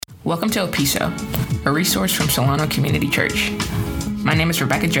Welcome to Opiso, a resource from Solano Community Church. My name is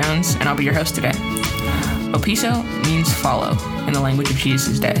Rebecca Jones, and I'll be your host today. Opiso means follow in the language of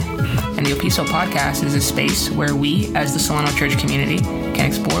Jesus' day, and the Opiso podcast is a space where we, as the Solano Church community, can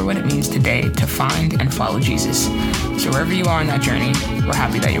explore what it means today to find and follow Jesus. So wherever you are on that journey, we're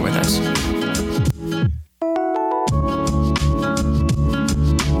happy that you're with us.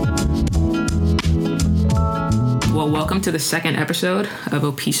 Well, welcome to the second episode of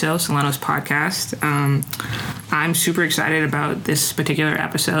Opiso, Solano's podcast. I'm super excited about this particular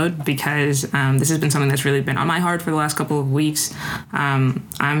episode because this has been something that's really been on my heart for the last couple of weeks.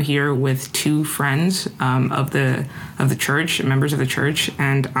 I'm here with two friends of the church, members of the church,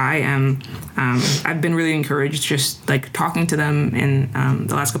 and I've been really encouraged just like talking to them in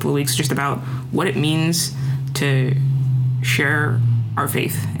the last couple of weeks just about what it means to share our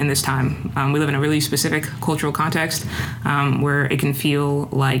faith in this time. We live in a really specific cultural context where it can feel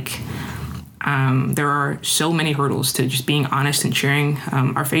like there are so many hurdles to just being honest and sharing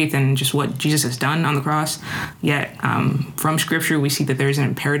our faith and just what Jesus has done on the cross. Yet from Scripture, we see that there's an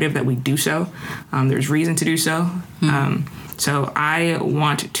imperative that we do so. There's reason to do so. So I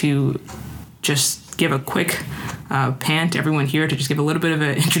want to just give a quick pan to everyone here to just give a little bit of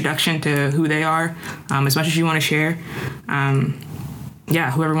an introduction to who they are, as much as you want to share.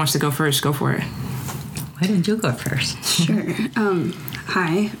 Whoever wants to go first, go for it. Why don't you go first? Sure.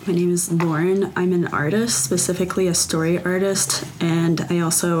 Hi, my name is Lauren. I'm an artist, specifically a story artist, and I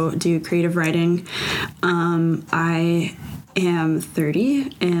also do creative writing. I am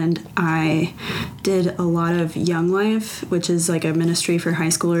 30, and I did a lot of Young Life, which is like a ministry for high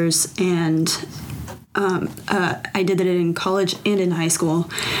schoolers, and I did it in college and in high school,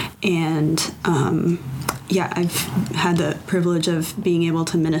 and I've had the privilege of being able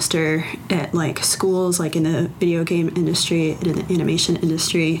to minister at like schools, like in the video game industry, in the animation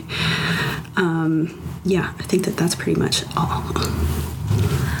industry. I think that's pretty much all.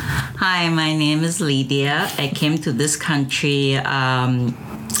 Hi, my name is Lydia. I came to this country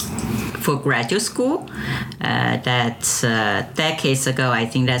for graduate school. That's decades ago. I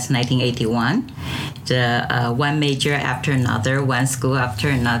think that's 1981. One major after another, one school after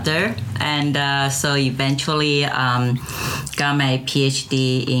another. And so eventually got my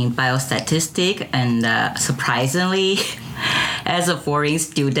PhD in biostatistics. And surprisingly, as a foreign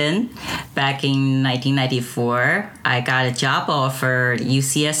student back in 1994, I got a job offer at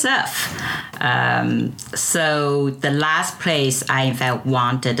UCSF. So the last place I in fact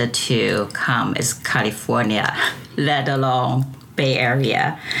wanted to come is California, let alone Bay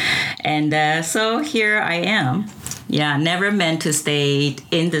Area. And so here I am. Yeah, never meant to stay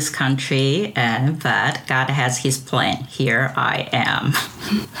in this country, but God has his plan. Here I am.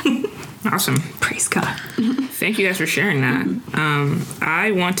 Awesome. Praise God. Thank you guys for sharing that.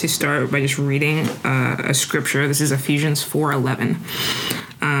 I want to start by just reading a scripture. This is Ephesians 4:11.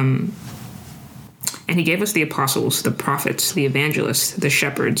 And he gave us the apostles, the prophets, the evangelists, the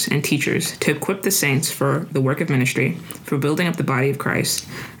shepherds, and teachers to equip the saints for the work of ministry, for building up the body of Christ,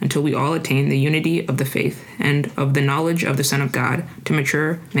 until we all attain the unity of the faith and of the knowledge of the Son of God, to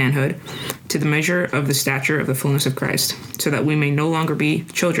mature manhood, to the measure of the stature of the fullness of Christ, so that we may no longer be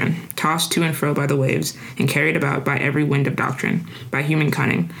children, tossed to and fro by the waves, and carried about by every wind of doctrine, by human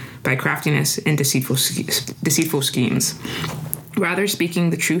cunning, by craftiness and deceitful schemes. Rather, speaking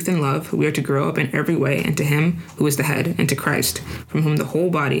the truth in love, we are to grow up in every way into him who is the head, into Christ, from whom the whole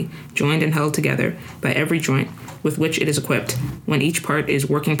body, joined and held together by every joint with which it is equipped, when each part is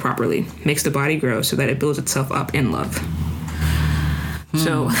working properly, makes the body grow so that it builds itself up in love.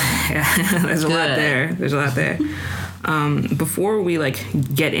 So, there's a lot there. There's a lot there. Before we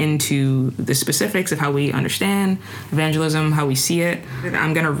get into the specifics of how we understand evangelism, how we see it,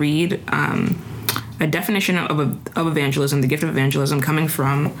 I'm going to read a definition of evangelism, the gift of evangelism, coming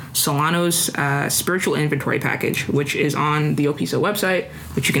from Solano's spiritual inventory package, which is on the Opiso website,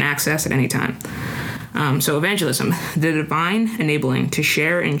 which you can access at any time. So evangelism, the divine enabling to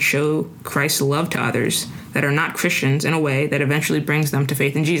share and show Christ's love to others that are not Christians in a way that eventually brings them to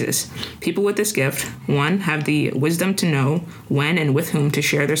faith in Jesus. People with this gift, 1, have the wisdom to know when and with whom to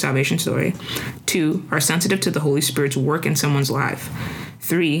share their salvation story. 2, are sensitive to the Holy Spirit's work in someone's life.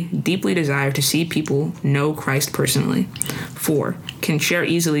 3, deeply desire to see people know Christ personally. 4, can share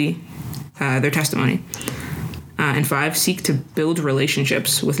easily their testimony. And 5, seek to build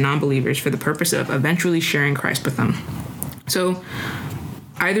relationships with non-believers for the purpose of eventually sharing Christ with them. So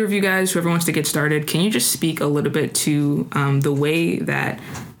either of you guys, whoever wants to get started, can you just speak a little bit to the way that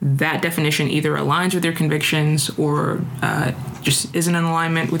definition either aligns with your convictions or just isn't in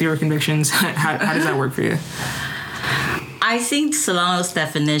alignment with your convictions? How does that work for you? I I think Solano's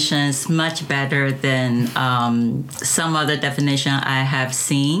definition is much better than some other definition I have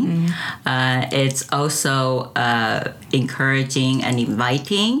seen. It's also encouraging and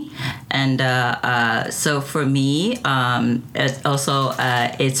inviting, and so for me, it's also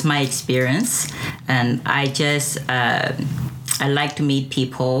it's my experience, and I like to meet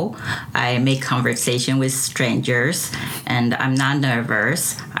people. I make conversation with strangers, and I'm not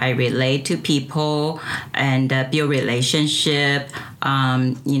nervous. I relate to people and build relationship.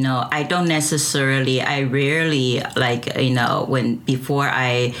 I don't necessarily, I rarely before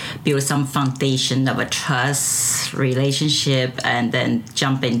I build some foundation of a trust relationship and then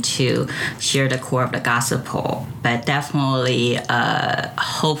jump into share the core of the gospel. But definitely,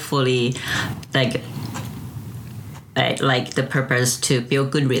 hopefully, like the purpose to build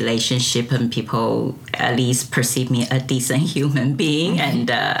good relationship and people at least perceive me a decent human being and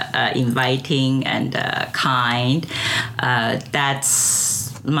inviting and kind.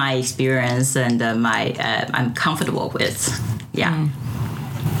 That's my experience and I'm comfortable with. Yeah.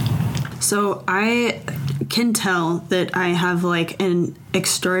 So I can tell that I have like an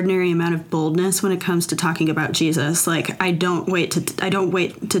extraordinary amount of boldness when it comes to talking about Jesus. Like I don't wait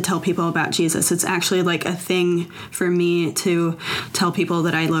to tell people about Jesus. It's actually like a thing for me to tell people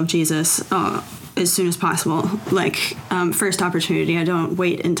that I love Jesus as soon as possible. Like first opportunity. I don't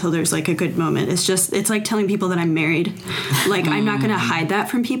wait until there's like a good moment. It's like telling people that I'm married. Like I'm not gonna hide that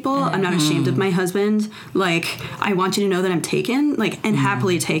from people. I'm not ashamed of my husband. Like I want you to know that I'm taken, like, and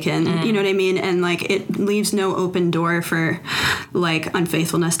happily taken. You know what I mean? And like it leaves no open door for like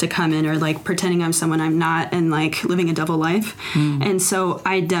unfaithfulness to come in or like pretending I'm someone I'm not and like living a double life. And so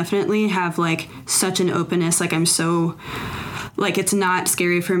I definitely have like such an openness. Like I'm so like it's not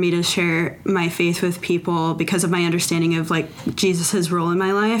scary for me to share my faith with people because of my understanding of like Jesus's role in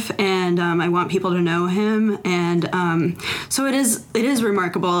my life, and I want people to know him, and so it is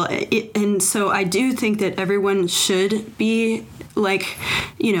remarkable, and so I do think that everyone should be like,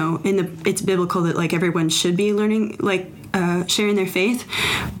 you know, it's biblical that like everyone should be learning like sharing their faith,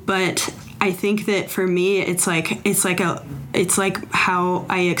 but I think that for me it's like how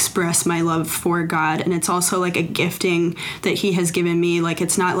I express my love for God, and it's also like a gifting that he has given me. Like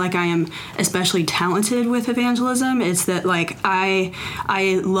it's not like I am especially talented with evangelism. It's that like I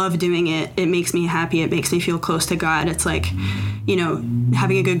love doing it. It makes me happy. It makes me feel close to God. It's like, you know,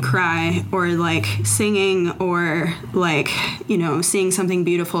 having a good cry or like singing or like, you know, seeing something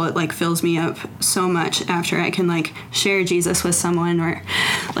beautiful. It like fills me up so much after I can like share Jesus with someone or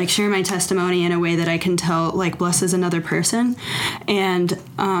like share my testimony in a way that I can tell like blesses another person. And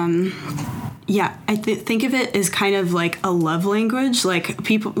I think of it as kind of like a love language. Like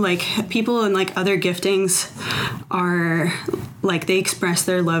people and like other giftings are like they express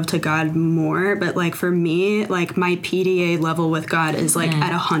their love to God more. But like for me, like my PDA level with God is like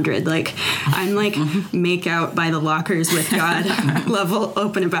at 100. Like I'm like make out by the lockers with God level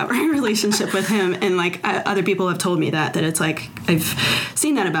open about my relationship with him. And like other people have told me that it's like I've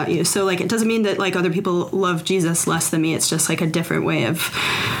seen that about you. So like it doesn't mean that like other people love Jesus less than me. It's just like a different way of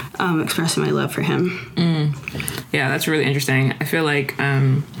expressing my love for him. Yeah, that's really interesting. I feel like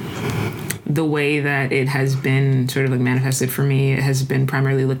the way that it has been sort of like manifested for me has been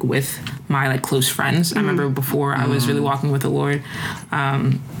primarily like with my like close friends. I remember before I was really walking with the Lord,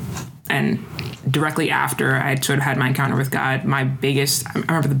 and directly after I had sort of had my encounter with God, I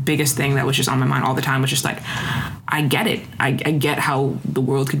remember the biggest thing that was just on my mind all the time was just like, I get it. I get how the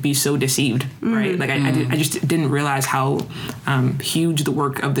world could be so deceived, right? Like I just didn't realize how huge the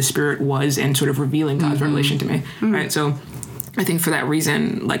work of the Spirit was in sort of revealing God's revelation to me, right? So I think for that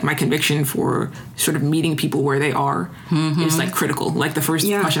reason, like my conviction for sort of meeting people where they are is like critical. Like the first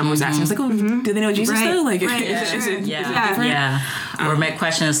question I was asking is like, oh, do they know Jesus though? Like, is it different? Or my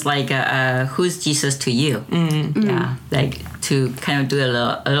question is like, who's Jesus to you? Yeah, like to kind of do a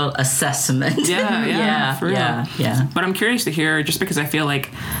little assessment. Yeah, for real. Yeah. But I'm curious to hear, just because I feel like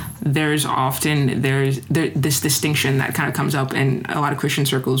there's this distinction that kind of comes up in a lot of Christian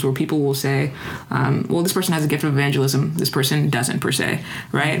circles where people will say, well, this person has a gift of evangelism, this person doesn't per se,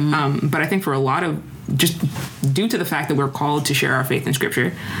 right? But I think for a lot of, just due to the fact that we're called to share our faith in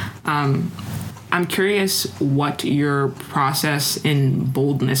Scripture, I'm curious what your process in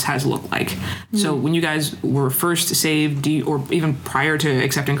boldness has looked like. So when you guys were first saved, or even prior to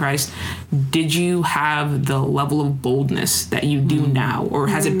accepting Christ, did you have the level of boldness that you do now? Or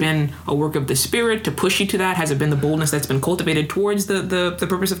has it been a work of the Spirit to push you to that? Has it been the boldness that's been cultivated towards the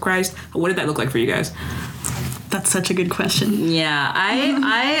purpose of Christ? What did that look like for you guys? That's such a good question. Yeah,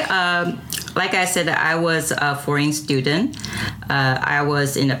 I like I said, I was a foreign student. I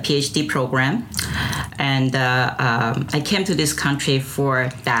was in a PhD program, And I came to this country for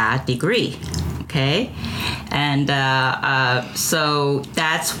that degree. Okay, and so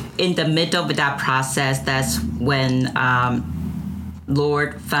that's in the middle of that process. That's when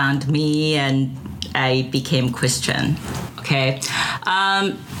Lord found me and I became Christian. Okay,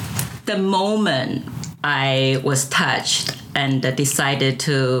 the moment I was touched and decided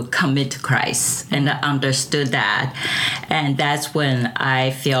to commit to Christ, and I understood that, and that's when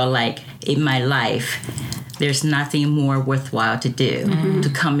I feel like in my life there's nothing more worthwhile to do, to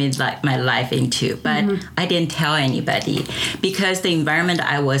commit my life into. But I didn't tell anybody because the environment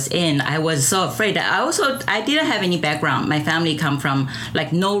I was in, I was so afraid that I didn't have any background. My family come from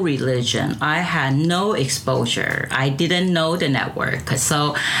like no religion. I had no exposure. I didn't know the network.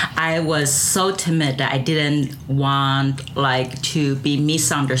 So I was so timid that I didn't want like to be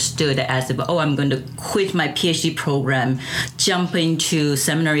misunderstood as if, oh, I'm going to quit my PhD program, jump into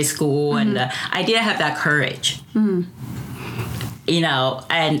seminary school. And I didn't have that courage. You know,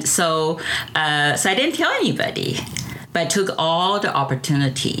 and so I didn't tell anybody, but I took all the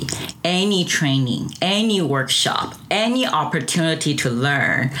opportunity, any training, any workshop, any opportunity to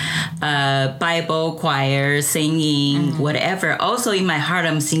learn, Bible, choir, singing, whatever. Also in my heart,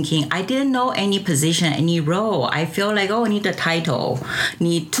 I'm thinking, I didn't know any position, any role. I feel like, oh, I need a title,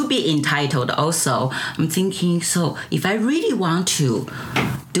 need to be entitled also. I'm thinking, so if I really want to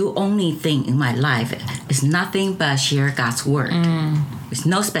do only thing in my life is nothing but share God's word. With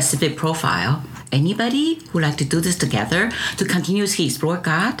no specific profile. Anybody who like to do this together to continuously explore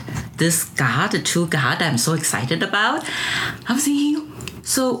God, this God, the true God that I'm so excited about? I'm thinking,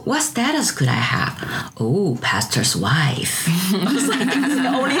 so what status could I have? Oh, pastor's wife. I was like, that's the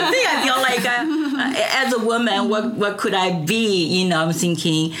only thing I feel like as a woman, what could I be? You know, I'm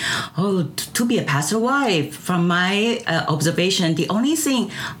thinking, oh, to be a pastor's wife. From my observation, the only thing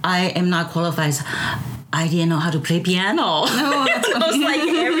I am not qualified is I didn't know how to play piano. No, that's it was like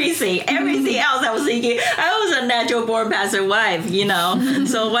everything else. I was thinking I was a natural born pastor wife, you know.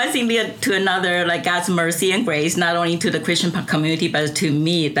 So one thing lead to another, like God's mercy and grace, not only to the Christian community, but to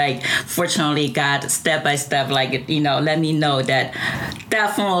me, like fortunately God step by step, like, you know, let me know that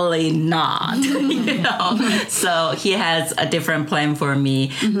definitely not, you know. So he has a different plan for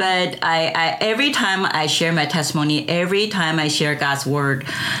me. But I every time I share my testimony, every time I share God's word,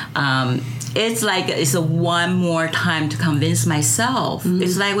 it's like it's a one more time to convince myself.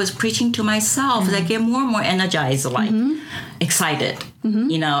 It's like I was preaching to myself. I get more and more energized, like excited.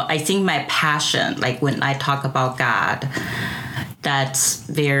 You know, I think my passion, like when I talk about God, that's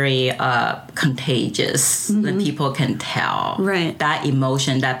very contagious. That people can tell. Right. That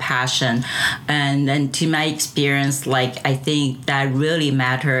emotion, that passion. And then to my experience, like I think that really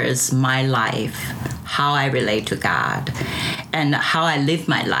matters my life, how I relate to God and how I live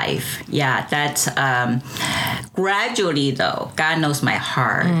my life. Yeah, that's gradually though, God knows my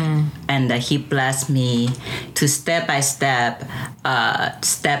heart and he blessed me to step by step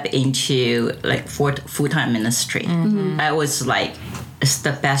into like full-time ministry. I was like, it's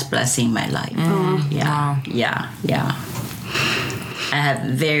the best blessing in my life. Yeah. I have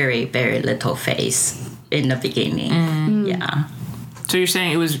very, very little faith in the beginning. Yeah. So you're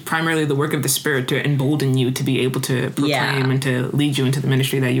saying it was primarily the work of the Spirit to embolden you to be able to proclaim and to lead you into the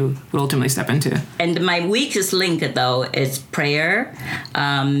ministry that you would ultimately step into. And my weakest link, though, is prayer.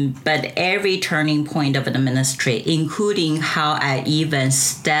 But every turning point of the ministry, including how I even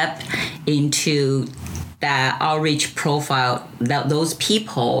stepped into that outreach profile, that those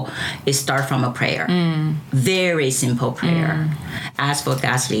people, it start from a prayer. Very simple prayer. Ask for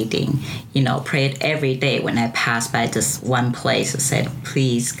God's leading. You know, pray it every day when I pass by this one place. I said,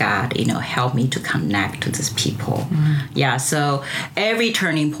 please, God, you know, help me to connect to these people. Yeah, so every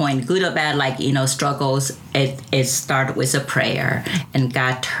turning point, good or bad, like, you know, struggles, it started with a prayer and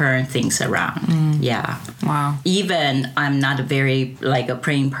God turned things around. Yeah. Wow. Even I'm not a very, like, a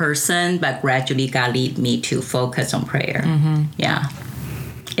praying person, but gradually God lead me to focus on prayer. Yeah.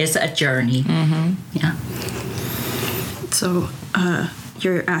 It's a journey. Yeah. So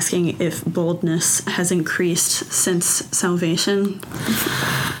you're asking if boldness has increased since salvation?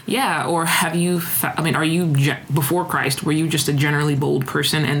 Yeah, or have you, are you, before Christ, were you just a generally bold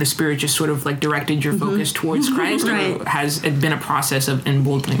person and the Spirit just sort of like directed your focus towards Christ? Or has it been a process of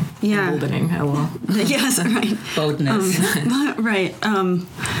emboldening? Emboldening, hello. Yes, right. Boldness. Right.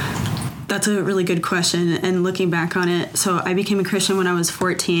 That's a really good question. And looking back on it, so I became a Christian when I was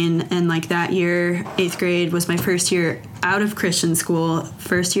 14. And like that year, 8th grade was my first year out of Christian school,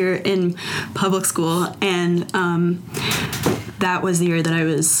 first year in public school. And that was the year that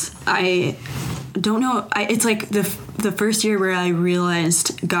I don't know. It's like the first year where I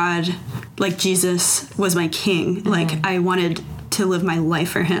realized God like Jesus was my king. Like I wanted to live my life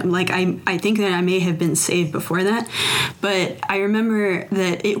for him. Like I think that I may have been saved before that, but I remember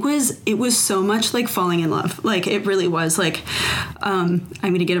that it was so much like falling in love. Like it really was. Like I'm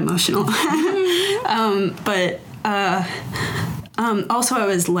gonna get emotional. Also, I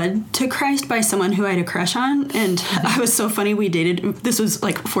was led to Christ by someone who I had a crush on, and I was so funny. We dated. This was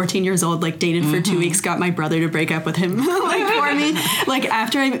like 14 years old. Like dated for 2 weeks. Got my brother to break up with him, like for me. Like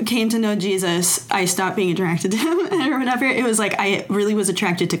after I came to know Jesus, I stopped being attracted to him or whatever. It was like I really was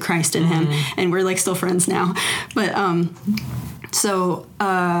attracted to Christ in him, and we're like still friends now. But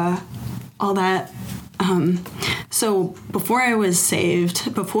all that. So before I was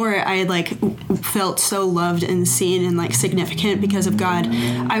saved, before I like felt so loved and seen and like significant because of God,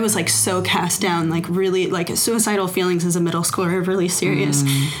 I was like so cast down, like really like suicidal feelings as a middle schooler are really serious.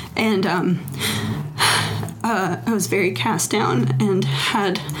 And I was very cast down and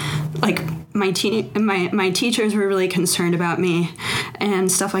had like my teachers were really concerned about me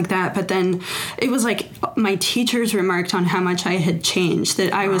and stuff like that. But then it was like my teachers remarked on how much I had changed,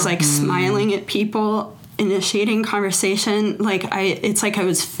 that I was like smiling at people, initiating conversation. Like it's like I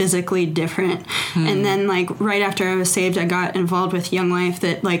was physically different. And then like right after I was saved, I got involved with Young Life.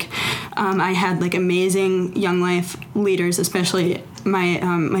 That like I had like amazing Young Life leaders, especially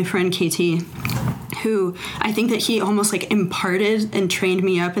my friend KT, who I think that he almost like imparted and trained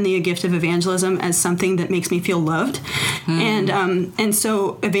me up in the gift of evangelism as something that makes me feel loved. And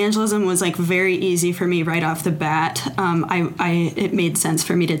so evangelism was like very easy for me right off the bat. It made sense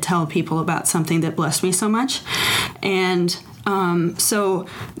for me to tell people about something that blessed me so much. And so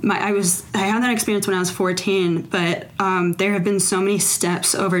I had that experience when I was 14, but there have been so many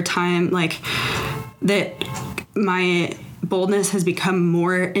steps over time, like that my boldness has become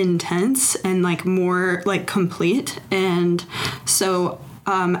more intense and like more like complete. And so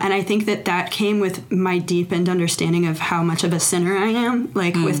and I think that came with my deepened understanding of how much of a sinner I am,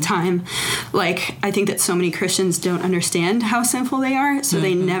 like with time. Like I think that so many Christians don't understand how sinful they are, so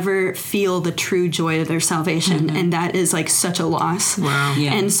they never feel the true joy of their salvation, and that is like such a loss. Wow.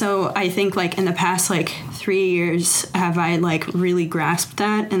 Yeah. And so I think like in the past like 3 years have I like really grasped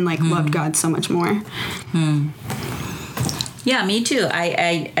that and like loved God so much more. Yeah, me too.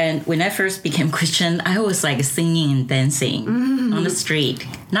 And when I first became Christian, I was like singing and dancing on the street.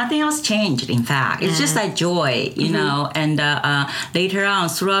 Nothing else changed, in fact. It's just that joy, you know. And later on,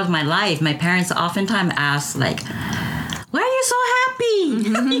 throughout my life, my parents oftentimes ask, like, why are you so happy?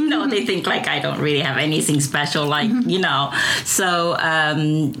 You know, they think like I don't really have anything special, like, you know. So,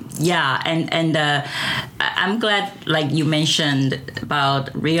 yeah, and I'm glad, like you mentioned, about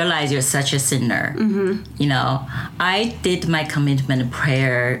realize you're such a sinner. You know, I did my commitment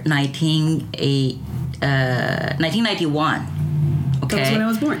prayer 1991. Okay. That was when I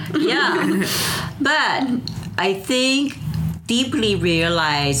was born. Yeah. But I think deeply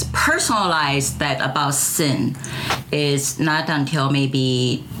personalized that about sin is not until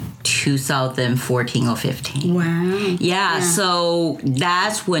maybe 2014 or 15. Wow. Yeah, so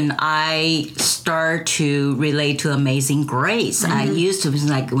that's when I start to relate to Amazing Grace. I used to be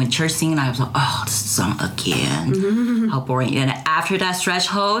like, when church singing, I was like, oh, this song again. How boring. And after that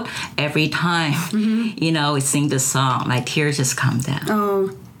threshold, every time, you know, we sing the song, my tears just come down.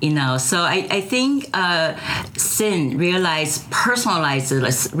 Oh. You know, so I think sin, personalize it,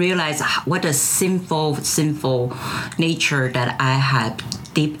 realize what a sinful nature that I have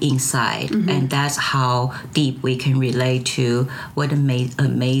deep inside. And that's how deep we can relate to what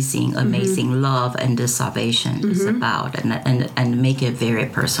amazing love and the salvation is about, and make it very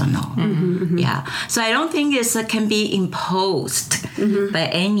personal. Yeah. So I don't think it can be imposed by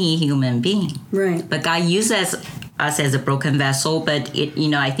any human being. Right. But God uses us as a broken vessel, but it, you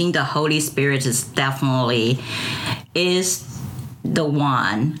know, I think the Holy Spirit is definitely the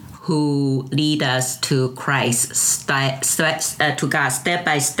one who lead us to Christ, to God step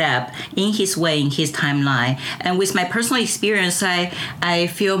by step in His way, in His timeline. And with my personal experience, I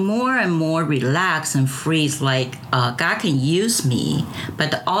feel more and more relaxed and free. It's like God can use me,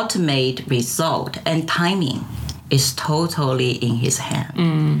 but the ultimate result and timing is totally in His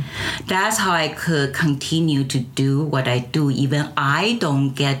hand. That's how I could continue to do what I do, even I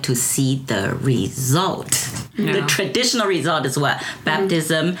don't get to see the result. Yeah. The traditional result is what?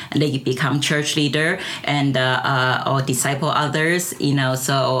 Baptism, and then you become church leader and or disciple others, you know.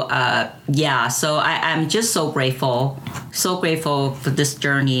 So yeah, so I'm just so grateful for this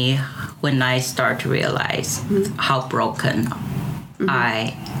journey when I start to realize how broken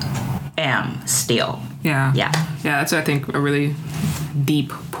I am still. Yeah. Yeah. Yeah, that's, I think, a really deep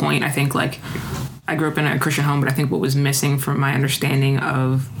point. I think, like, I grew up in a Christian home, but I think what was missing from my understanding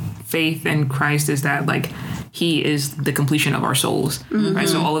of faith in Christ is that like he is the completion of our souls, right?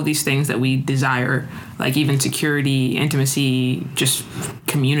 So all of these things that we desire, like even security, intimacy, just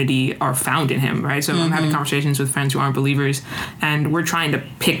community, are found in him, right? So I'm having conversations with friends who aren't believers, and we're trying to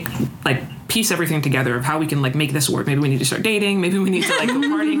piece everything together of how we can like make this work. Maybe we need to start dating. Maybe we need to like go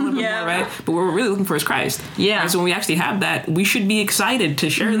partying a little bit more, right? But what we're really looking for is Christ. Yeah. Right? So when we actually have that, we should be excited to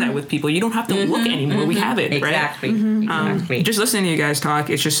share that with people. You don't have to look anymore. We have it, Exactly. right? Exactly. Just listening to you guys talk,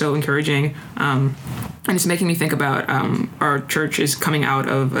 it's just so encouraging. And it's making me think about our church is coming out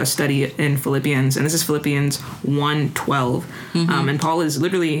of a study in Philippians, and this is Philippians 1:12. And Paul is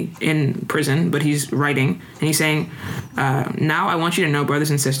literally in prison, but he's writing, and he's saying, now I want you to know, brothers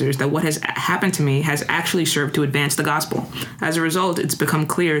and sisters, that what has happened to me has actually served to advance the gospel. As a result, it's become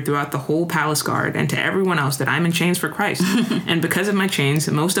clear throughout the whole palace guard and to everyone else that I'm in chains for Christ. And because of my chains,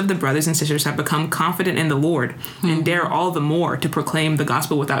 most of the brothers and sisters have become confident in the Lord and dare all the more to proclaim the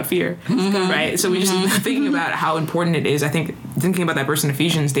gospel without fear. Right? So we just thinking about how important it is. I think thinking about that verse in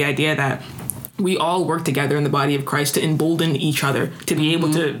Ephesians, the idea that we all work together in the body of Christ to embolden each other to be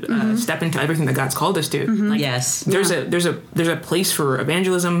able to step into everything that God's called us to. Like, Yes. There's a place for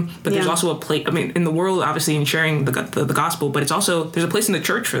evangelism, but there's also a place. I mean, in the world, obviously, in sharing the gospel, but it's also there's a place in the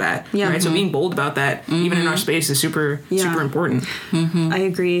church for that. Right. So being bold about that, even in our space, is super important. I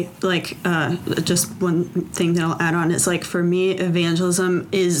agree. Like, just one thing that I'll add on is like for me, evangelism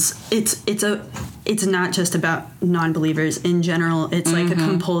is it's not just about non-believers in general. It's like a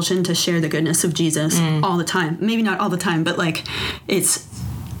compulsion to share the goodness of Jesus all the time. Maybe not all the time, but like it's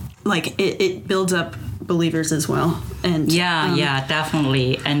like it builds up believers as well. And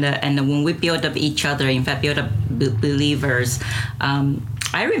definitely. And when we build up each other, in fact, build up believers.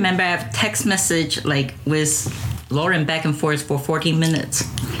 I remember I have a text message like with Lauren back and forth for 14 minutes.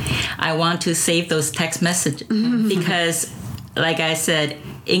 I want to save those text messages because, like I said,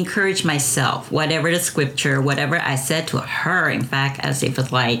 encourage myself, whatever the scripture, whatever I said to her, in fact, as if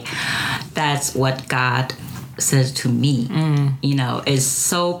it's like, that's what God says to me, you know, is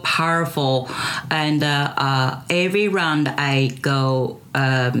so powerful. And every round I go,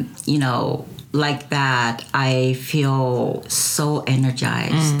 you know, like that, I feel so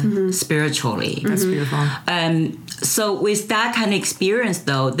energized spiritually. That's beautiful. So with that kind of experience,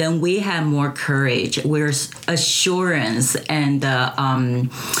 though, then we have more courage, there's assurance, and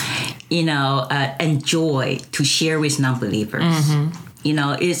you know, and joy to share with non-believers. You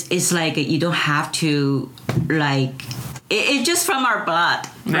know, it's like you don't have to like. It's just from our blood,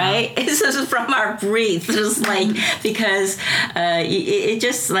 right? It's just from our breath, just like because it's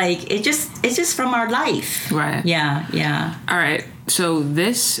just from our life, right? Yeah. All right. So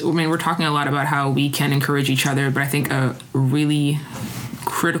we're talking a lot about how we can encourage each other, but I think a really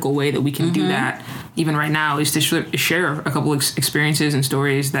critical way that we can do that, even right now, is to share a couple of experiences and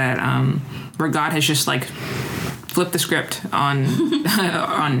stories that where God has just like flipped the script on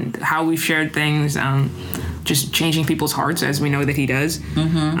on how we've shared things. Just changing people's hearts as we know that he does.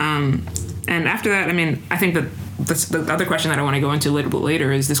 And after that, I mean, I think that the other question that I want to go into a little bit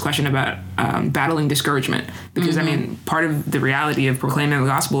later is this question about battling discouragement. Because, I mean, part of the reality of proclaiming the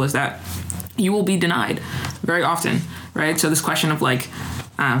gospel is that you will be denied very often, right? So this question of like,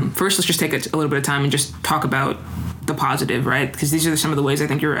 first, let's just take a little bit of time and just talk about the positive, right? Because these are some of the ways I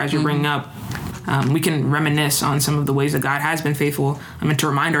think as you're bringing up, we can reminisce on some of the ways that God has been faithful. I mean, to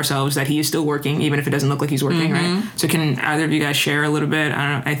remind ourselves that he is still working, even if it doesn't look like he's working, right? So can either of you guys share a little bit?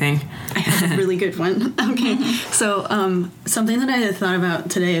 I don't know, I think. I have a really good one. Okay. So something that I had thought about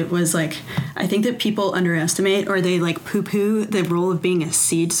today was like, I think that people underestimate or they like poo-poo the role of being a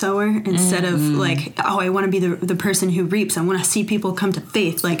seed sower instead of like, oh, I want to be the person who reaps. I want to see people come to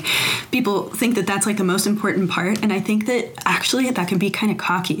faith. Like people think that that's like the most important part. And I think that actually that can be kind of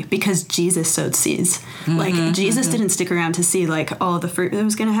cocky because Jesus sowed seeds. Like Jesus didn't stick around to see like all of the fruit that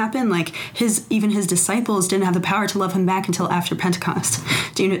was going to happen. Like even his disciples didn't have the power to love him back until after Pentecost.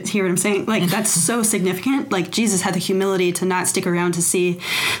 Do you hear what I'm saying? Like that's so significant. Like Jesus had the humility to not stick around to see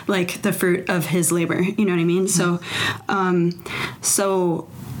like the fruit of his labor. You know what I mean? So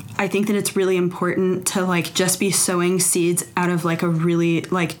I think that it's really important to like just be sowing seeds out of like a really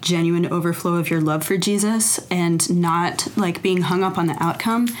like genuine overflow of your love for Jesus and not like being hung up on the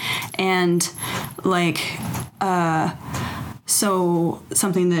outcome. And like so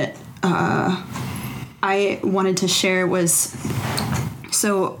something that I wanted to share was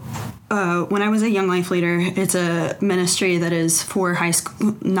when I was a Young Life Leader, it's a ministry that is for high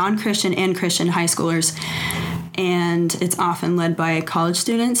school, non-Christian and Christian high schoolers. And it's often led by college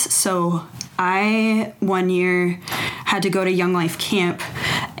students. So I, one year, had to go to Young Life Camp,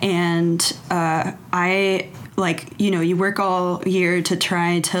 and I like, you work all year to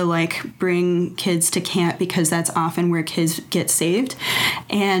try to like bring kids to camp because that's often where kids get saved.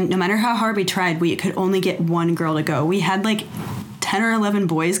 And no matter how hard we tried, we could only get one girl to go. We had like 10 or 11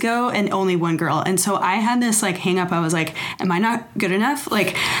 boys go and only one girl. And so I had this like hang up. I was like, am I not good enough?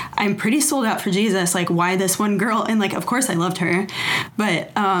 Like, I'm pretty sold out for Jesus. Like, why this one girl? And like, of course I loved her,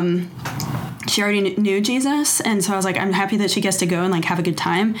 but, she already knew Jesus. And so I was like, I'm happy that she gets to go and like have a good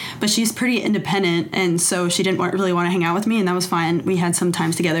time, but she's pretty independent. And so she didn't really want to hang out with me, and that was fine. We had some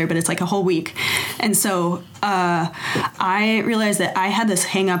times together, but it's like a whole week. And so, I realized that I had this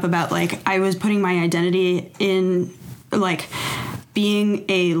hang up about like, I was putting my identity in like being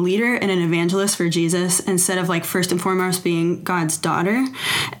a leader and an evangelist for Jesus instead of like first and foremost being God's daughter.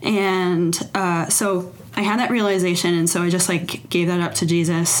 And, so I had that realization, and so I just like gave that up to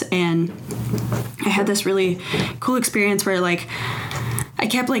Jesus, and I had this really cool experience where like I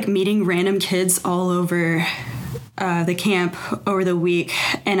kept like meeting random kids all over the camp over the week,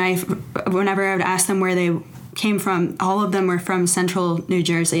 and whenever I would ask them where they came from, all of them were from Central New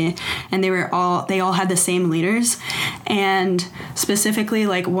Jersey, and they all had the same leaders. And specifically,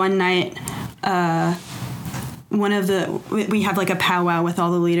 like one night, we have like a powwow with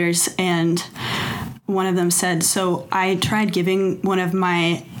all the leaders, and one of them said, so I tried giving one of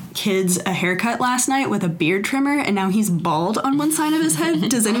my kids a haircut last night with a beard trimmer, and now he's bald on one side of his head.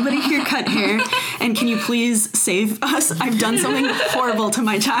 Does anybody here cut hair? And can you please save us? I've done something horrible to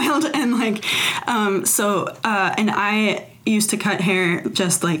my child. And like, and I used to cut hair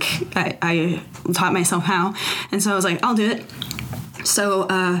just like I taught myself how. And so I was like, I'll do it. So,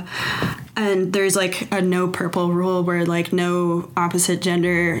 and there's like a no purple rule where like no opposite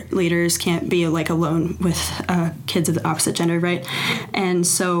gender leaders can't be like alone with kids of the opposite gender, right? And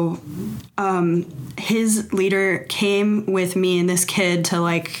so his leader came with me and this kid to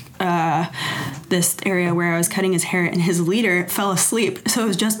like this area where I was cutting his hair, and his leader fell asleep. So it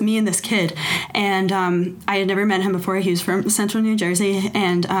was just me and this kid. And I had never met him before. He was from Central New Jersey.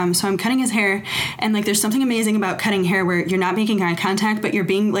 And so I'm cutting his hair, and like there's something amazing about cutting hair where you're not making eye contact, but you're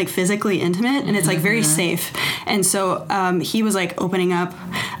being like physically intimate, and it's like very safe. And so he was like opening up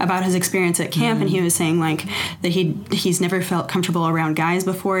about his experience at camp, and he was saying like that he's never felt comfortable around guys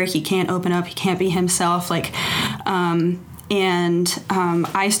before. He can't open up. He can't be himself. Like,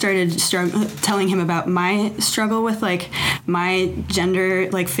 I started telling him about my struggle with like my gender,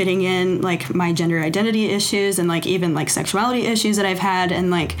 like fitting in, like my gender identity issues, and like even like sexuality issues that I've had.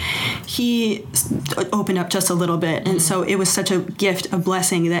 And like he opened up just a little bit. And so it was such a gift, a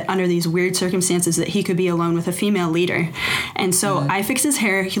blessing that under these weird circumstances that he could be alone with a female leader. And so I fixed his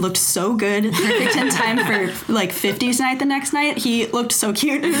hair. He looked so good, perfect in time for like 50s night the next night. He looked so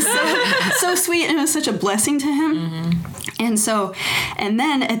cute. It was so sweet, and it was such a blessing to him. And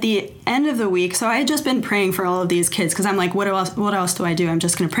then at the end of the week, so I had just been praying for all of these kids because I'm like, what else do I do? I'm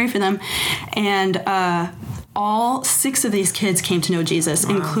just going to pray for them. And all 6 of these kids came to know Jesus,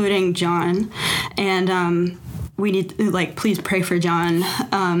 including John. And we need, like, please pray for John.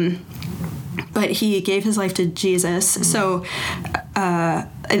 But he gave his life to Jesus. So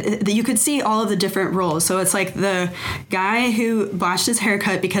you could see all of the different roles. So it's like the guy who botched his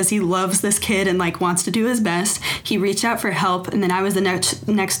haircut because he loves this kid and like wants to do his best. He reached out for help, and then I was the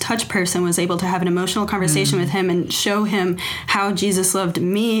next touch person, was able to have an emotional conversation with him and show him how Jesus loved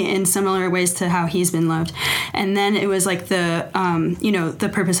me in similar ways to how he's been loved. And then it was like the the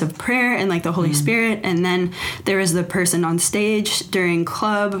purpose of prayer and like the Holy Spirit. And then there was the person on stage during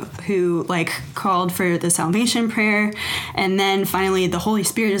club who like called for the salvation prayer. And then finally the Holy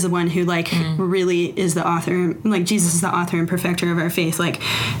Spirit is the one who like really is the author, like Jesus is the author and perfecter of our faith. Like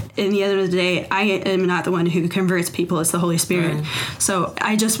in the end of the day, I am not the one who converts people, it's the Holy Spirit. So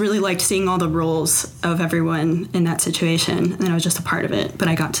I just really liked seeing all the roles of everyone in that situation, and I was just a part of it, but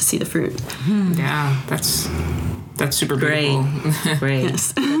I got to see the fruit. Yeah, that's super beautiful. Great.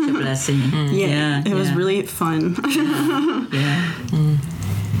 Yes. Such a blessing. It was really fun.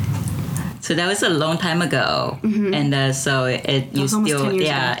 So that was a long time ago, and so you still,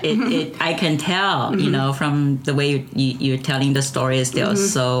 I can tell, you know, from the way you're telling the story, is still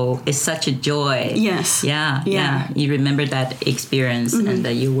so it's such a joy. Yes. Yeah. You remember that experience, and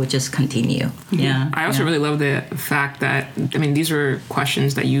that you will just continue. Yeah. I also really love the fact that, I mean, these are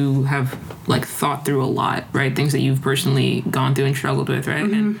questions that you have like thought through a lot, right? Things that you've personally gone through and struggled with, right?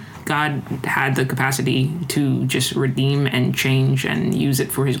 And God had the capacity to just redeem and change and use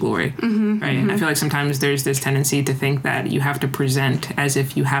it for his glory, right? And I feel like sometimes there's this tendency to think that you have to present as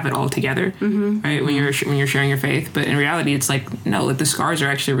if you have it all together, right? When you're sharing your faith, but in reality, it's like, no, like the scars are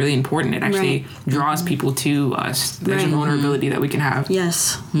actually really important. It actually draws people to us. There's a vulnerability that we can have.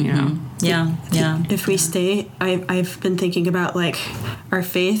 Yes. You know? If we stay, I've been thinking about like our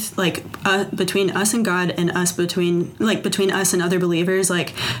faith, like between us and God, and us between us and other believers.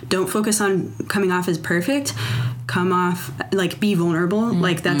 Like, don't focus on coming off as perfect. Come off, like, be vulnerable.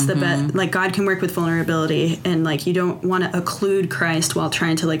 Like, that's the best. Like, God can work with vulnerability, and like, you don't want to occlude Christ while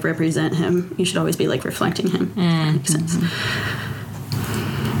trying to like represent Him. You should always be like reflecting Him. That makes sense.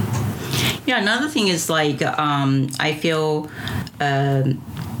 Yeah, another thing is like I feel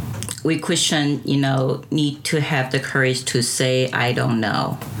we Christian, need to have the courage to say I don't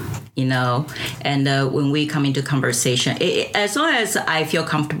know. And when we come into conversation, as long as I feel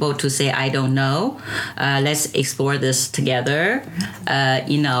comfortable to say I don't know, let's explore this together.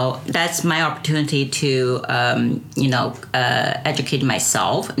 That's my opportunity to educate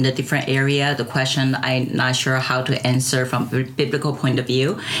myself in the different area, the question I'm not sure how to answer from a biblical point of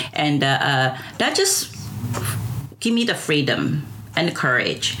view, and that just give me the freedom and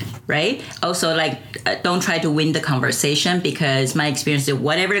courage, right? Also, like, don't try to win the conversation, because my experience is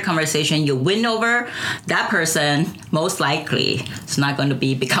whatever the conversation you win over, that person most likely is not going to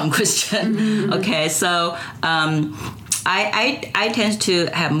become Christian. Okay, so I tend to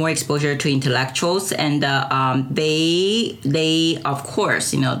have more exposure to intellectuals, and they of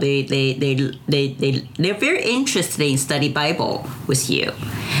course, they're very interested in study Bible with you.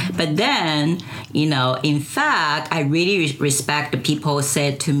 But then, in fact, I really respect the people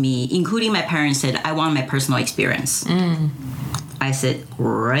said to me, including my parents, said, I want my personal experience. I said,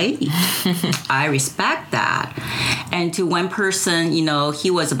 great. I respect that. And to one person, he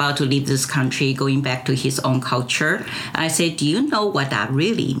was about to leave this country, going back to his own culture. I said, do you know what that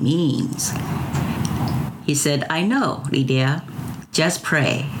really means? He said, I know, Lydia. Just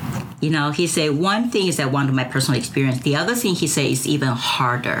pray. He said, one thing is I want my personal experience. The other thing he said is even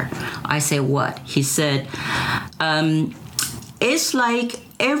harder. I said, what? He said, it's like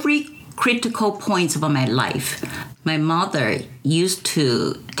every critical points of my life. My mother used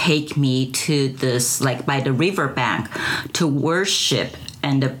to take me to this, like by the riverbank, to worship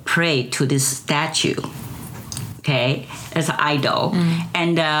and pray to this statue. Okay, as an idol.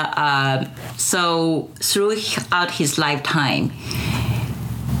 And so throughout his lifetime,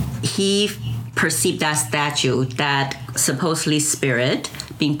 he perceived that statue, that supposedly spirit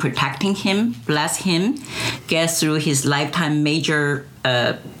being protecting him, bless him, get through his lifetime major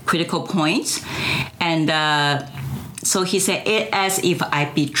critical points. And so he said, it as if I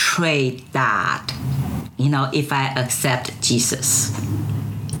betrayed that, if I accept Jesus.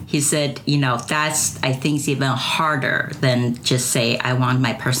 He said, that's, I think, even harder than just say, I want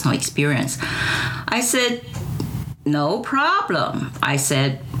my personal experience. I said, no problem. I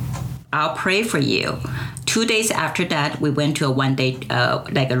said, I'll pray for you. 2 days after that, we went to a one-day,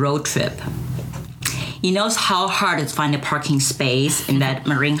 like a road trip. You know how hard it's to find a parking space in that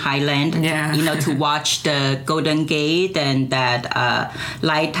Marine Highland? Yeah. To watch the Golden Gate and that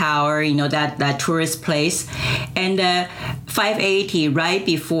light tower, that tourist place. And 580, right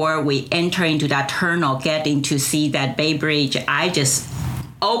before we enter into that tunnel, getting to see that Bay Bridge, I just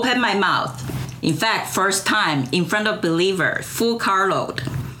opened my mouth. In fact, first time in front of believers, full carload.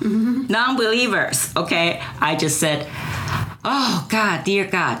 Non-believers, okay? I just said, oh, God, dear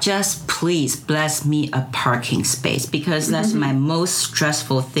God, just please bless me a parking space, because that's my most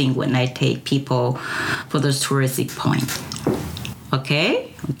stressful thing when I take people for those touristic points.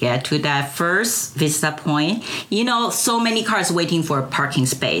 Okay, get to that first vista point. So many cars waiting for a parking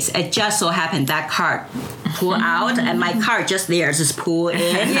space. It just so happened that car pull out and my car just pull in.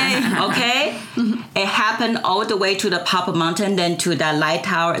 Okay, it happened all the way to the Papa Mountain, then to that light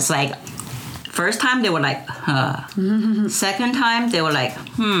tower. It's like, first time they were like, huh. Second time they were like,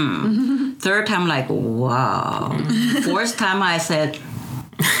 Third time, like, wow. Fourth time I said,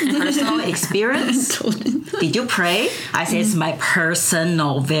 personal experience? Did you pray? I said, it's my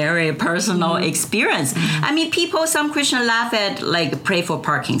very personal experience. I mean, some Christians laugh at, like, pray for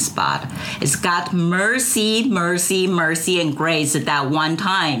parking spot. It's God mercy, and grace at that one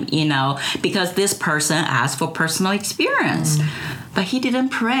time, because this person asked for personal experience. But he didn't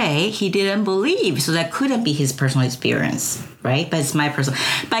pray, he didn't believe, so that couldn't be his personal experience, right? But it's my personal.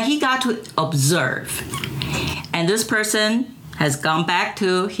 But he got to observe. And this person has gone back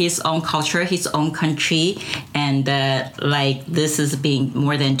to his own culture, his own country, and this has been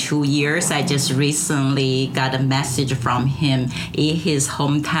more than 2 years. I just recently got a message from him in his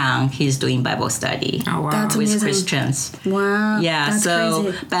hometown. He's doing Bible study. Oh, wow. That's with amazing. Christians. Wow. Yeah, that's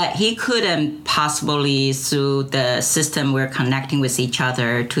crazy. But he couldn't possibly, through the system we're connecting with each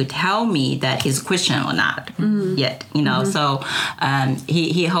other, to tell me that he's Christian or not yet, So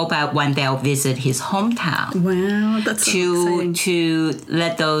he hoped one day I'll visit his hometown. Wow, that's so exciting. to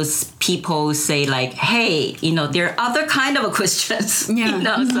let those people say like, hey, there are other kind of Christians.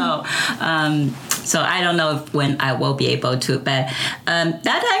 So I don't know when I will be able to, but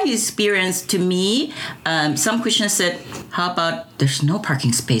that experience to me, some Christians said, how about there's no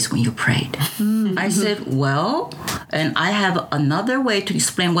parking space when you prayed? I said, well, and I have another way to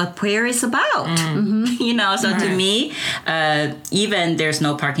explain what prayer is about. So to me, even there's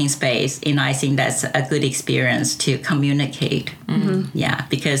no parking space, I think that's a good experience to communicate. Yeah,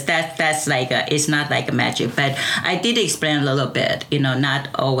 because that's like it's not like a magic, but I did explain a little bit, not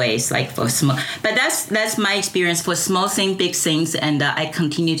always like for small, but that's my experience for small things, big things, and I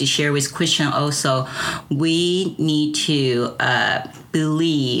continue to share with Christian also. We need to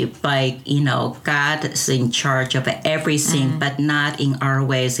believe like God is in charge of everything, but not in our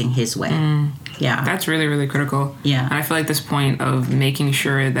ways, in His way. Yeah, that's really, really critical. Yeah, and I feel like this point of making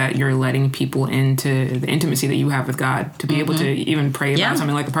sure that you're letting people into the intimacy that you have with God to be able to even pray about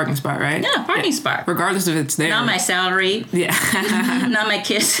something like the parking spot, right? Yeah, parking spot. Regardless if it's there. Not my salary. Yeah. Not my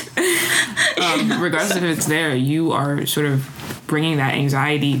kids. Regardless if it's there, you are sort of bringing that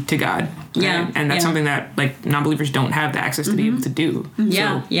anxiety to God. Right? Yeah. And that's something that like non-believers don't have the access to be able to do.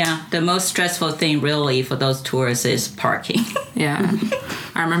 Yeah, so, yeah. The most stressful thing really for those tours is parking. Yeah.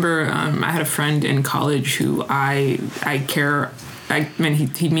 I remember I had a friend in college who I mean,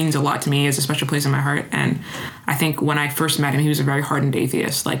 he means a lot to me. He has a special place in my heart. And I think when I first met him, he was a very hardened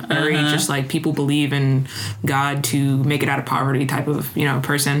atheist, like very just like people believe in God to make it out of poverty type of,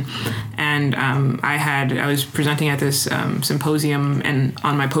 person. And I was presenting at this symposium, and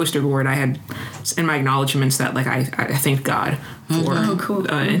on my poster board, I had in my acknowledgments that like I thanked God for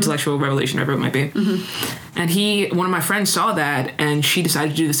intellectual revelation, whatever it might be. And one of my friends saw that, and she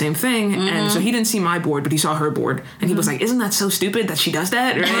decided to do the same thing. And so he didn't see my board, but he saw her board, and he was like, "Isn't that so stupid that she does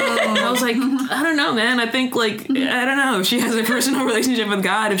that?" Right? And I was like, "I don't know, man. I think like I don't know. If she has a personal relationship with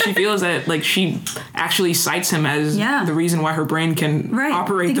God, if she feels that like she actually cites Him as the reason why her brain can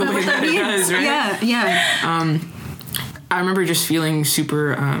operate the way that it does, right? Yeah. I remember just feeling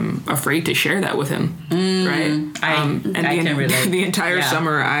super afraid to share that with him, right? I can relate. The entire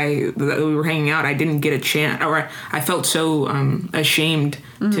summer that we were hanging out, I didn't get a chance, or I felt so ashamed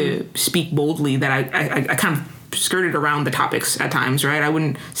to speak boldly that I kind of skirted around the topics at times, right? I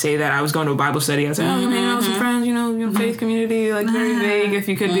wouldn't say that I was going to a Bible study. I was like, oh, hanging out with some friends, faith community, like very vague if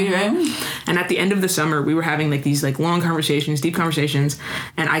you could be, right? And at the end of the summer, we were having like these like long conversations, deep conversations,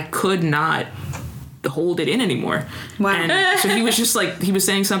 and I could not hold it in anymore. Wow. And so he was just like, he was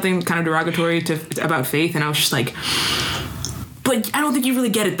saying something kind of derogatory about faith, and I was just like, but I don't think you really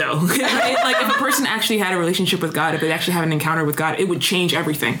get it though. Right? Like if a person actually had a relationship with God, if they actually had an encounter with God, it would change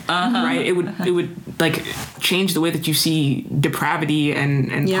everything. Right? It would like change the way that you see depravity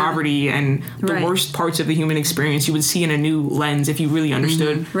and poverty and the worst parts of the human experience. You would see in a new lens if you really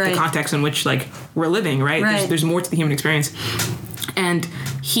understood the context in which like we're living, right? There's more to the human experience. And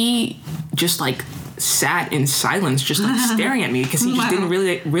he just like sat in silence, just like staring at me, because he just didn't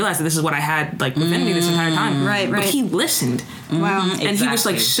really realize that this is what I had like within me this entire time. But he listened. Wow. And he was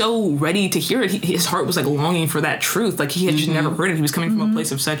like so ready to hear it. His heart was like longing for that truth. Like he had just never heard it. He was coming from a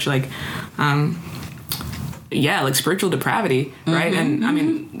place of such like like spiritual depravity, right? And I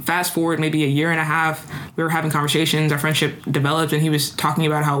mean, fast forward maybe a year and a half, we were having conversations, our friendship developed, and he was talking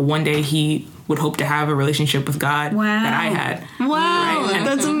about how one day he would hope to have a relationship with God that I had. Wow, right?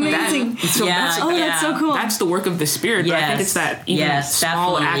 That's amazing. That's so cool. That's the work of the Spirit. But I think it's that even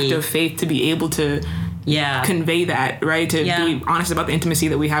small act of faith to be able to convey that, right? To be honest about the intimacy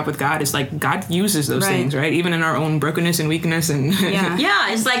that we have with God. It's like God uses those things, right? Even in our own brokenness and weakness. And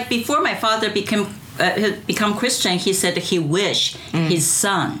it's like before my father become Christian, he said he wished his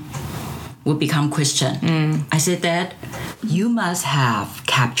son would become Christian. I said, Dad, you must have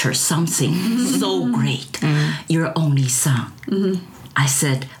captured something so great. Your only son. I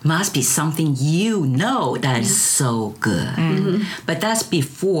said, must be something that is so good. But that's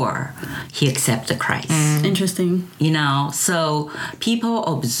before he accepted Christ. Interesting. So people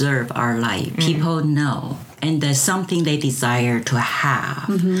observe our life. People know. And there's something they desire to have.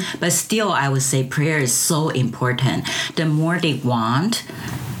 But still, I would say prayer is so important. The more they want,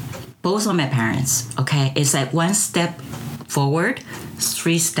 both of my parents, it's like one step forward,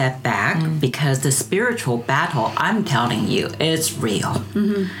 3 steps back, because the spiritual battle, I'm telling you, it's real.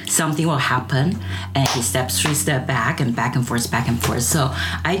 Something will happen, and he steps 3 steps back and forth. So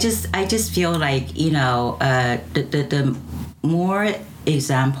I just feel like, the more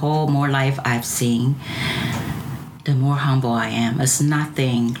example, more life I've seen, the more humble I am. It's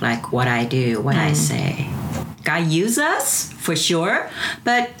nothing like what I do, what I say. God uses us for sure,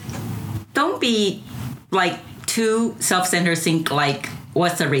 but don't be like too self-centered, think like,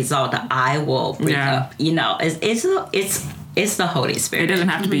 what's the result that I will bring up? You know, it's the Holy Spirit. It doesn't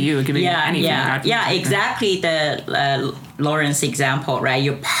have to be you. It can be anything. Exactly. The Lawrence example, right?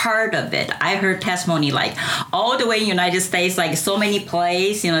 You're part of it. I heard testimony like all the way in the United States, like so many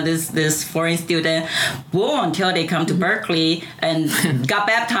places, you know, this foreign student, whoa, until they come to Berkeley and got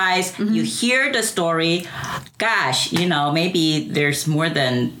baptized. You hear the story. Gosh, you know, maybe there's more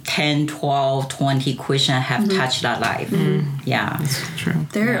than 10, 12, 20 Christians have touched that life. Yeah. That's true.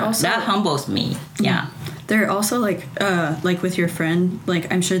 That humbles me. Yeah. There are also like with your friend,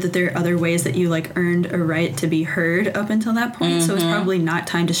 like I'm sure that there are other ways that you like earned a right to be heard up until that point. So it's probably not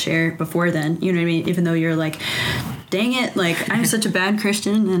time to share before then. You know what I mean? Even though you're like, dang it, like I'm such a bad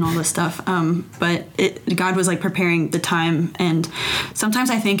Christian and all this stuff. But God was like preparing the time, and sometimes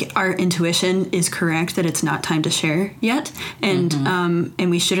I think our intuition is correct that it's not time to share yet, and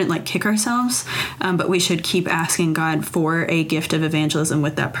we shouldn't like kick ourselves, but we should keep asking God for a gift of evangelism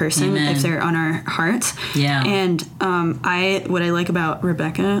with that person if they're on our hearts. Yeah. And what I like about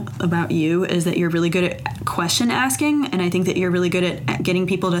Rebecca, about you, is that you're really good at question asking, and I think that you're really good at getting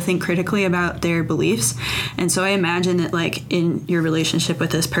people to think critically about their beliefs. And so I imagine that like in your relationship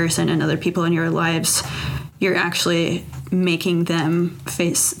with this person and other people in your lives, you're actually making them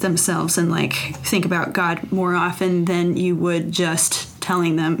face themselves and like think about God more often than you would just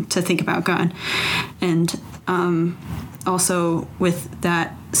telling them to think about God. And also with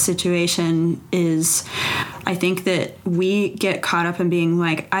that situation is, I think that we get caught up in being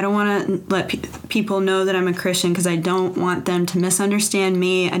like, I don't want to let people know that I'm a Christian because I don't want them to misunderstand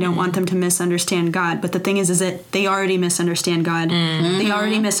me. I don't want them to misunderstand God. But the thing is that they already misunderstand God. They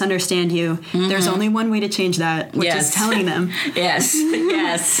already misunderstand you. There's only one way to change that, which is telling them. Yes.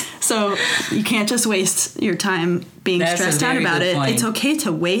 So you can't just waste your time being stressed out about it. Point. It's okay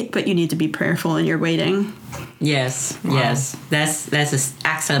to wait, but you need to be prayerful in your waiting. Yes. That's an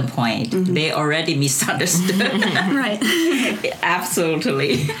excellent point. They already misunderstood. Right.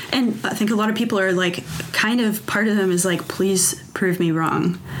 Absolutely. And I think a lot of people are like, kind of part of them is like, please prove me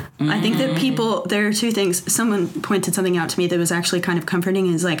wrong. I think that there are two things. Someone pointed something out to me that was actually kind of comforting,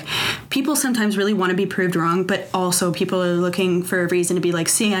 is like, people sometimes really want to be proved wrong, but also people are looking for a reason to be like,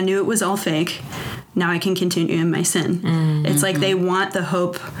 see, I knew it was all fake. Now I can continue in my sin. It's like they want the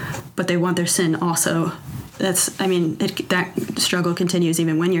hope, but they want their sin also. That struggle continues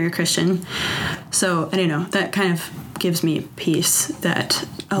even when you're a Christian. So I don't know, that kind of gives me peace that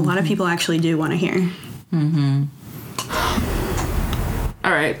a lot of people actually do want to hear.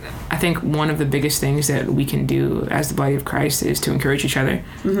 All right. I think one of the biggest things that we can do as the body of Christ is to encourage each other,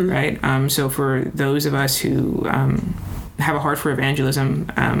 right? So for those of us who have a heart for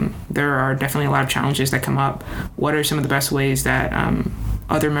evangelism, there are definitely a lot of challenges that come up. What are some of the best ways that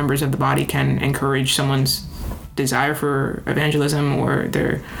other members of the body can encourage someone's desire for evangelism or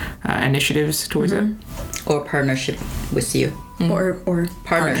their initiatives towards it? Or partnership with you. Or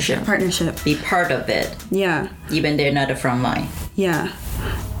partnership. Be part of it. Yeah. Even they're not a front line. Yeah.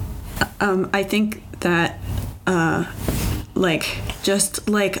 I think that just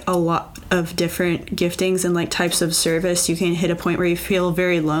like a lot of different giftings and like types of service, you can hit a point where you feel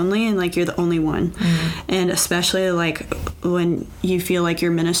very lonely and like you're the only one. And especially like when you feel like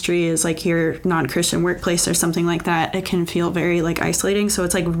your ministry is like your non-Christian workplace or something like that, it can feel very like isolating. So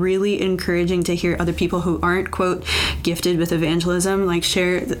it's like really encouraging to hear other people who aren't, quote, gifted with evangelism, like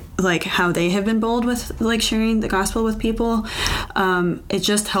share like how they have been bold with like sharing the gospel with people. It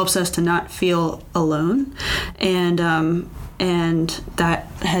just helps us to not feel alone. And that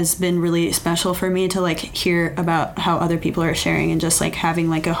has been really special for me to like hear about how other people are sharing, and just like having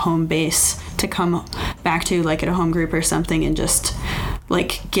like a home base to come back to, like at a home group or something, and just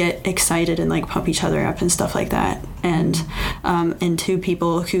like get excited and like pump each other up and stuff like that. And to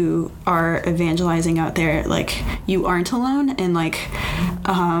people who are evangelizing out there, like you aren't alone, and like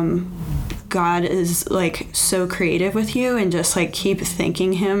God is like so creative with you, and just like keep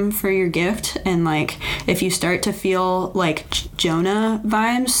thanking him for your gift. And like if you start to feel like Jonah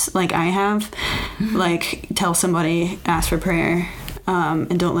vibes like I have, like tell somebody, ask for prayer,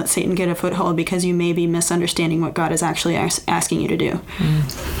 and don't let Satan get a foothold, because you may be misunderstanding what God is actually asking you to do.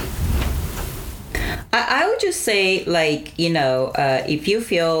 I would just say, like, if you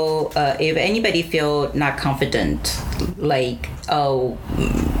feel, if anybody feel not confident, like,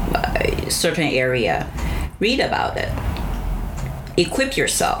 certain area, read about it. Equip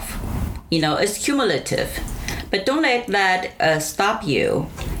yourself. It's cumulative, but don't let that stop you.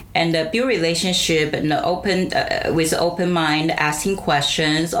 and build relationship and with open mind, asking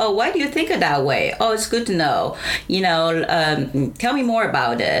questions. Oh, why do you think it that way? Oh, it's good to know. Tell me more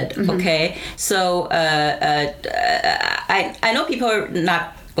about it. Okay, so I know people are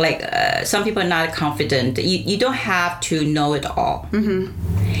not like some people are not confident. You don't have to know it all.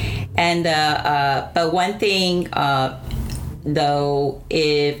 And but one thing. Though,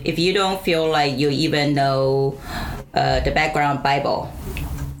 if you don't feel like you even know the background Bible,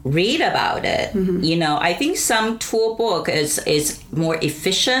 read about it. I think some tool book is more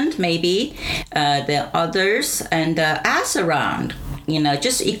efficient maybe than others, and ask around.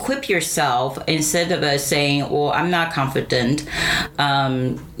 Just equip yourself instead of saying, "Well, I'm not confident." That's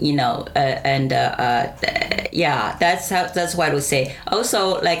what I would say.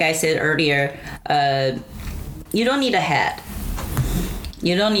 Also, like I said earlier, you don't need a head.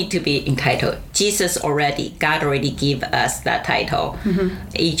 You don't need to be entitled. God already gave us that title.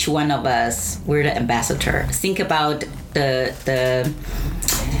 Each one of us, we're the ambassador. Think about the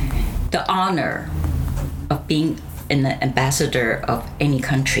honor of being an ambassador of any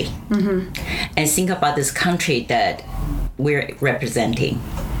country. And think about this country that we're representing.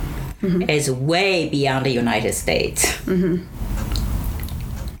 It's way beyond the United States.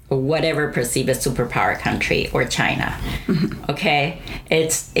 Or whatever perceived as superpower country, or China. Okay?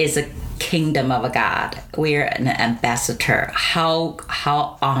 It's a kingdom of a God. We're an ambassador. How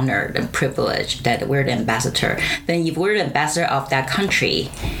honored and privileged that we're the ambassador. Then if we're the ambassador of that country,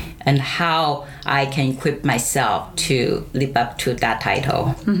 and how I can equip myself to live up to that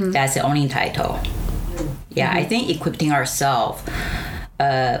title. That's the only title. Yeah, I think equipping ourselves.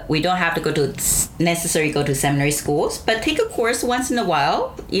 We don't have to necessarily go to seminary schools, but take a course once in a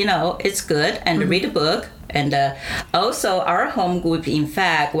while. It's good, and read a book. And also our home group, in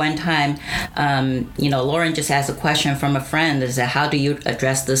fact, one time, Lauren just asked a question from a friend. Is how do you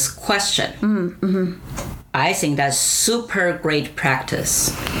address this question? I think that's super great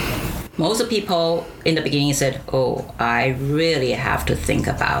practice. Most people in the beginning said, "Oh, I really have to think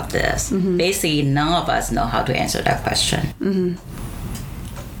about this." Basically, none of us know how to answer that question.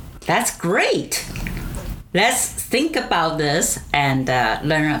 That's great. Let's think about this and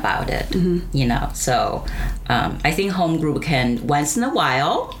learn about it. So I think home group can once in a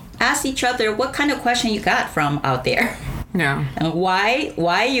while ask each other what kind of question you got from out there. Yeah. And why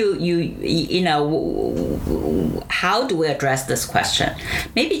how do we address this question?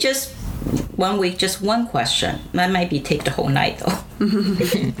 Maybe just 1 week, just one question. That might take the whole night though.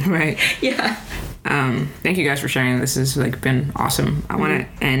 Right. Yeah. Thank you guys for sharing. This has been awesome. I want to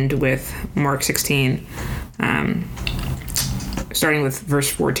end with Mark 16, starting with verse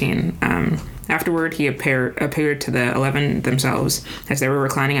 14. Afterward, he appeared to the 11 themselves as they were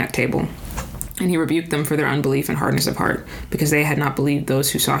reclining at table. And he rebuked them for their unbelief and hardness of heart, because they had not believed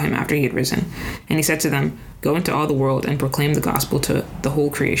those who saw him after he had risen. And he said to them, "Go into all the world and proclaim the gospel to the whole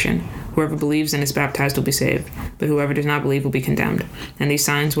creation. Whoever believes and is baptized will be saved, but whoever does not believe will be condemned. And these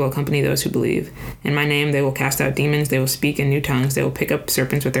signs will accompany those who believe. In my name they will cast out demons, they will speak in new tongues, they will pick up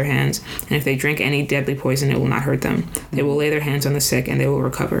serpents with their hands, and if they drink any deadly poison, it will not hurt them. They will lay their hands on the sick, and they will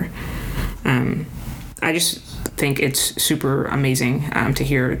recover." I just think it's super amazing to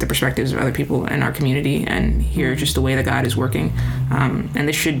hear the perspectives of other people in our community and hear just the way that God is working. And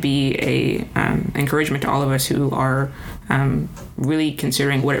this should be a encouragement to all of us who are really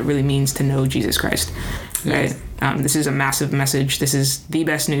considering what it really means to know Jesus Christ. Yes. Right? This is a massive message. This is the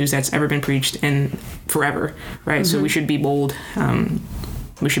best news that's ever been preached in forever, right? So we should be bold.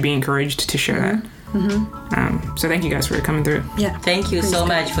 We should be encouraged to share that. So thank you guys for coming through. Yeah. Thank you so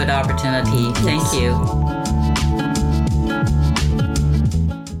much for the opportunity. Yes. Thank you.